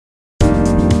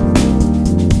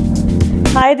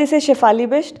Hi, this is Shefali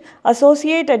Bisht,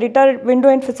 Associate Editor, Window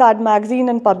and Facade Magazine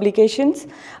and Publications.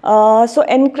 So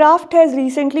Encraft has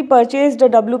recently purchased a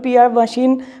WPR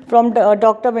machine from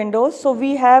Dr. Windows. So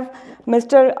we have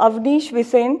Mr. Avnish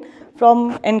Visen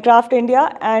from Encraft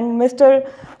India and Mr.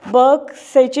 Burke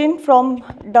Sechin from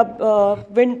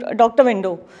Dr.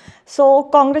 Window. So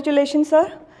congratulations,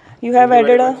 sir. You have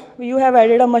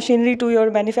added a machinery to your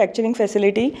manufacturing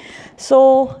facility.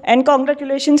 So, and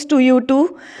congratulations to you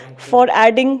too for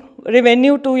adding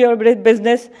revenue to your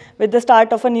business with the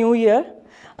start of a new year.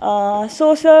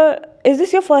 So, sir, is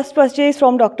this your first purchase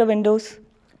from Dr. Windows?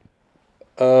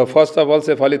 First of all,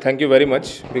 Sefali, thank you very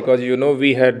much, because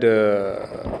we had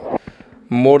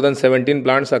more than 17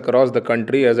 plants across the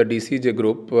country as a DCJ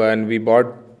group, and we bought,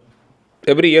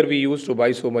 every year we used to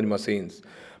buy so much machines.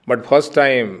 But first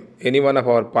time, any one of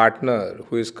our partner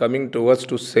who is coming to us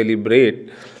to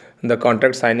celebrate the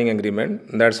contract signing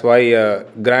agreement. That's why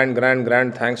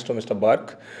grand thanks to Mr.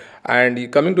 Burke.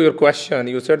 And coming to your question,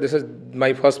 you said this is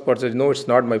my first purchase. No, it's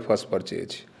not my first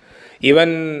purchase.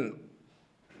 Even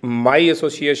my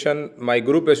association, my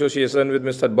group association with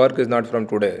Mr. Burke is not from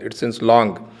today. It's since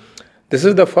long. This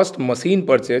is the first machine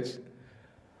purchase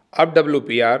of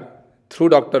WPR through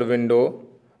Dr. Window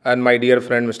and my dear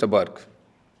friend Mr. Burke.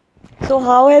 So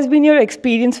how has been your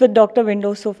experience with Dr.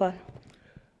 Windows so far?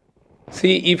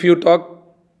 See, if you talk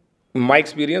my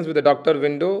experience with the Dr.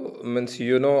 Window, means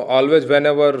always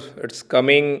whenever it's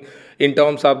coming in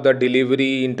terms of the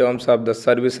delivery, in terms of the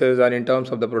services, and in terms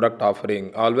of the product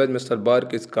offering, always Mr.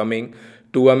 Burke is coming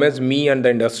to amaze me and the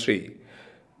industry.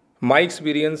 My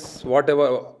experience,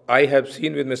 whatever I have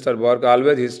seen with Mr. Burke,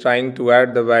 always he's trying to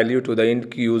add the value to the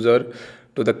end user,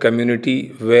 to the community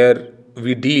where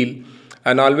we deal.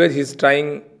 And always he's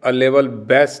trying his level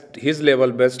best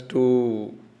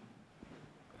to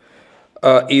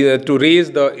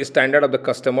raise the standard of the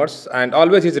customers, and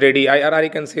always he's ready. I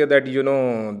can say that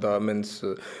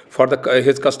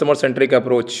his customer centric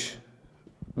approach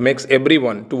makes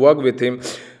everyone to work with him.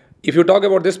 If you talk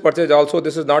about this purchase also,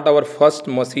 this is not our first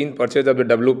machine purchase of the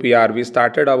WPR. We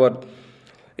started our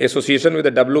association with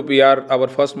the WPR. Our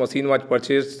first machine was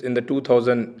purchased in the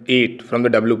 2008 from the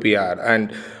WPR,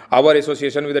 and our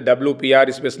association with the WPR,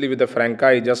 especially with the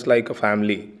Franca, is just like a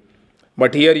family.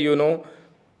 But here,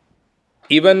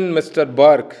 even Mr.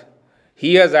 Burke,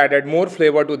 he has added more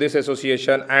flavor to this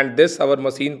association, and this our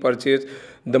machine purchase,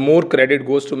 the more credit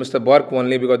goes to Mr. Burke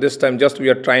only, because this time just we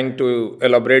are trying to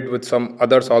elaborate with some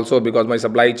others also, because my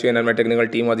supply chain and my technical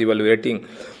team was evaluating.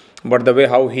 But the way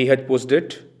how he had pushed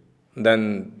it,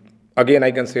 then again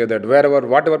I can say that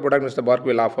whatever product Mr. Burke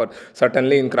will offer,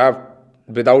 certainly Encraft,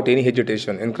 without any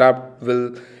hesitation, Encraft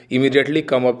will immediately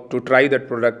come up to try that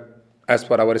product as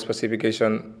per our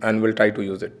specification and will try to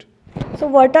use it. So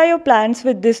what are your plans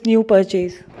with this new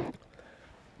purchase?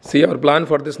 See, our plan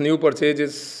for this new purchase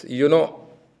is,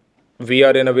 we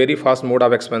are in a very fast mode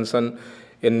of expansion.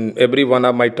 In every one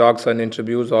of my talks and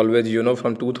interviews, always,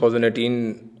 from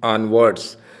 2018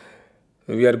 onwards,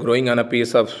 we are growing on a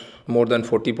pace of more than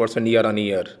 40% year on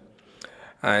year.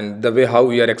 And the way how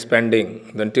we are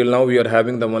expanding, until now we are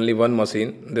having the only one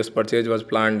machine. This purchase was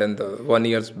planned in the 1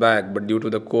 year back, but due to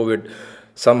the COVID,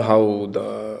 somehow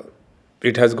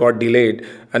it has got delayed.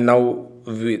 And now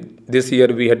this year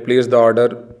we had placed the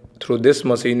order. Through this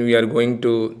machine, we are going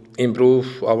to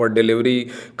improve our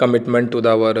delivery commitment to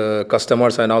our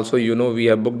customers, and also we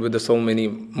have booked with so many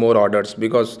more orders,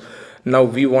 because now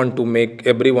we want to make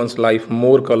everyone's life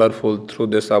more colorful through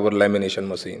this our lamination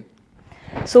machine.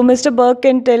 So Mr. Burke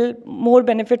can tell more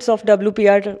benefits of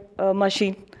WPR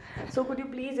machine. So could you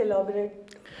please elaborate?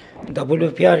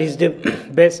 WPR is the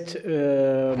best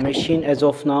machine as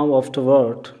of now of the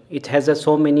world. It has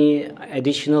so many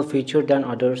additional features than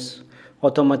others.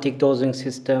 Automatic dosing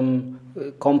system,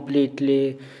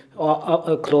 completely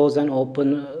close and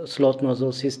open slot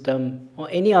nozzle system, or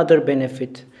any other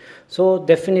benefit. So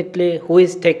definitely, who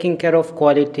is taking care of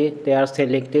quality, they are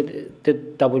selected the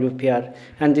WPR.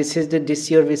 And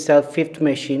this year we sell 5th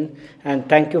machine. And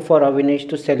thank you for Avnish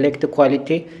to select the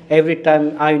quality. Every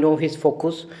time I know his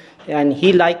focus, and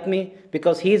he liked me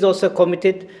because he is also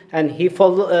committed, and he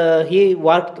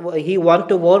want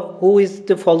to work who is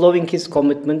following his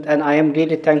commitment, and I am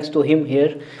really thanks to him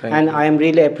here. Thank you. I am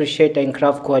really appreciate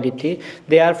Encraft quality.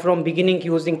 They are from beginning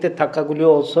using the TAKA glue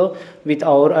also with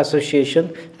our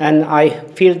association, and I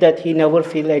feel that he never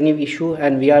feel any issue,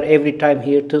 and we are every time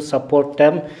here to support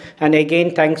them. And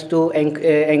again, thanks to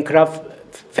Encraft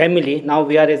family. Now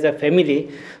we are as a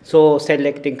family, so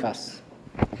selecting us.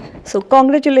 So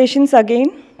congratulations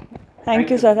again.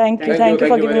 Thank you, sir. Thank you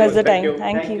for giving us the time.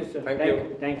 Thank you.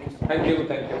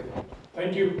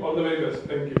 Thank you. All the very best.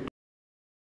 Thank you.